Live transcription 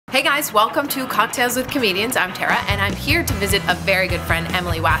Hey guys, welcome to Cocktails with Comedians. I'm Tara, and I'm here to visit a very good friend,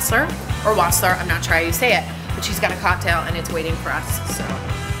 Emily Wassler, or Wassler, I'm not sure how you say it, but she's got a cocktail and it's waiting for us, so.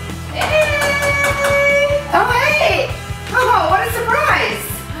 Hey! Oh, hey! Oh, what a surprise!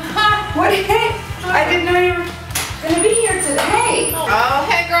 What? I didn't know you were going to be here today. Oh,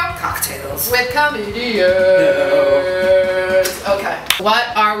 hey girl. Cocktails. With comedians. Okay,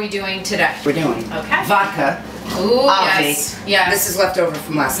 what are we doing today? We're doing vodka. Ooh, Ave. yes. This is left over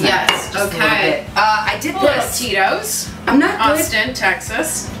from last night. Yes, Just okay. I did this. Tito's. I'm not good. Austin,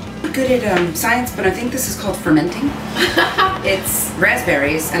 Texas. I'm good at science, but I think this is called fermenting. It's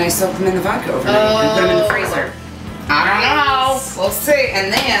raspberries, and I soak them in the vodka overnight and put them in the freezer. I don't know. We'll see.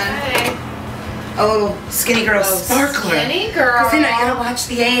 And then a little skinny girl sparkler. Skinny girl. Because then I gotta watch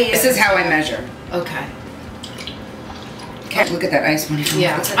the A's. This is how I measure. Okay. Okay, look at that ice one.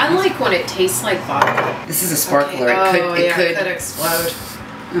 Yeah, I like when it tastes like vodka. This is a sparkler. Okay. It could explode.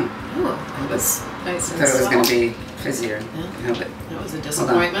 Oh, Ooh, it was nice and I thought it was slow. going to be fizzier. Yeah. No, but That was a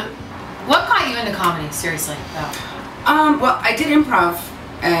disappointment. What got you into comedy, seriously? well, I did improv,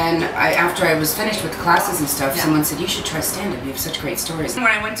 and after I was finished with classes and stuff, someone said, you should try stand-up, you have such great stories. When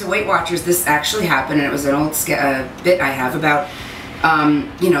I went to Weight Watchers, this actually happened, and it was an old bit I have about,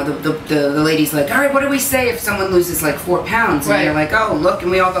 you know, the lady's like, all right, what do we say if someone loses like 4 pounds? And they're like, oh, look,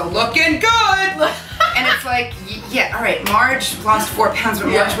 and we all go, looking good! And it's like, yeah, all right, Marge lost 4 pounds, but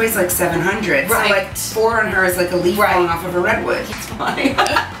Marge weighs like 700. So like 4 on her is like a leaf falling off of a redwood. It's fine.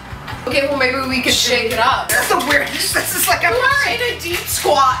 Okay, well maybe we could shake it up. That's so weird. This is like we're in a deep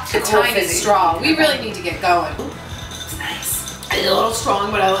squat. A tiny straw. We really need to get going. It's nice. It's a little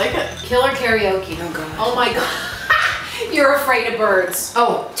strong, but I like it. Killer karaoke. Oh god. Oh my god. You're afraid of birds.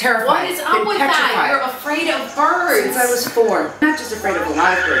 Oh, terrified. What is up with that? You're afraid of birds. Since I was 4. I'm not just afraid of a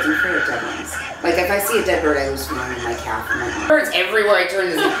lot of birds, I'm afraid of dead ones. Like if I see a dead bird, I lose feeling in my calf. Birds everywhere I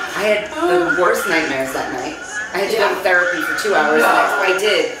turn. I had the worst nightmares that night. I had to go to therapy for 2 hours, and that's what I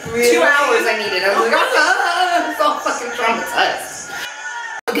did. Really? 2 hours I needed. I was like, I was all fucking traumatized.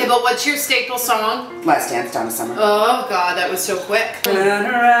 Okay, but what's your staple song? Last Dance, Donna Summer. Oh god, that was so quick. Run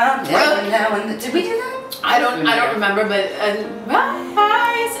around, now and did we do that? I don't remember, but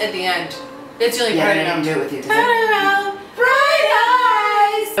eyes at the end. It's really I pretty. didn't do it with you. Turn around, bright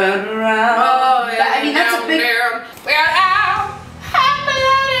eyes. Turn around. Oh yeah. I mean that's a big. We're out,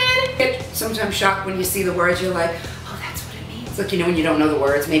 hot-blooded. Get sometimes shocked when you see the words. You're like, oh, that's what it means. Like, you know, when you don't know the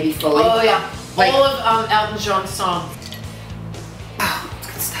words, maybe fully. Oh yeah. Like, all of Elton John's songs. Oh, it's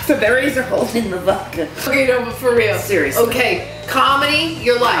good stuff. The berries are holding the vodka. Okay, no, but for real. Seriously. Okay, comedy,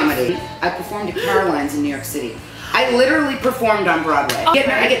 your life. Comedy. I performed at Caroline's in New York City. I literally performed on Broadway. I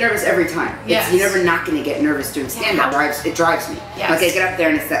get nervous every time. Yes. You're never not going to get nervous doing stand-up. It drives me. Yes. Like I get up there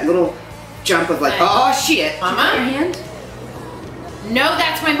and it's that little jump of like, oh shit. Mama? Your hand? No,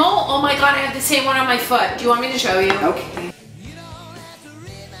 that's my mole. Oh my god, I have the same one on my foot. Do you want me to show you? Okay.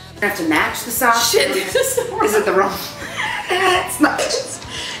 I have to match the socks. Shit, this is the wrong. Is it the wrong? It's not. It's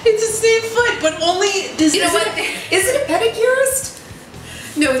the same foot, but only does. You know what? Is it a pedicurist?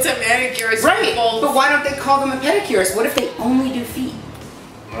 No, it's a manicurist. Right. But why don't they call them a pedicurist? What if they only do feet?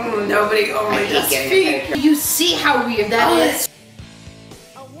 Oh, nobody only does feet. You see how weird that is?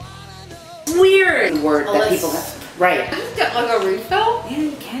 It's weird. Word that people have. Right. Can you get like a refill? Yeah,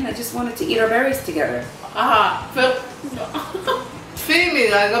 you can. I just wanted to eat our berries together. Feed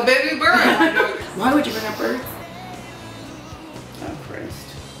me like a baby bird. Why would you bring up birds? Oh, Christ.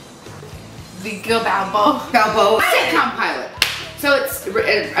 Vigo Balbo. Balbo. Sitcom pilot. So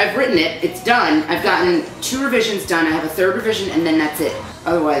I've written it, it's done. I've gotten 2 revisions done. I have a 3rd revision and then that's it.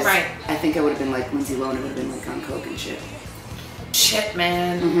 Otherwise, I think I would have been like Lindsay Lohan. I would have been like on coke and shit. Shit,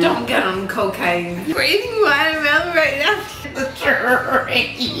 man. Don't get on cocaine. Breathing watermelon right now.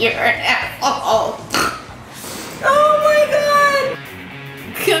 You're an asshole.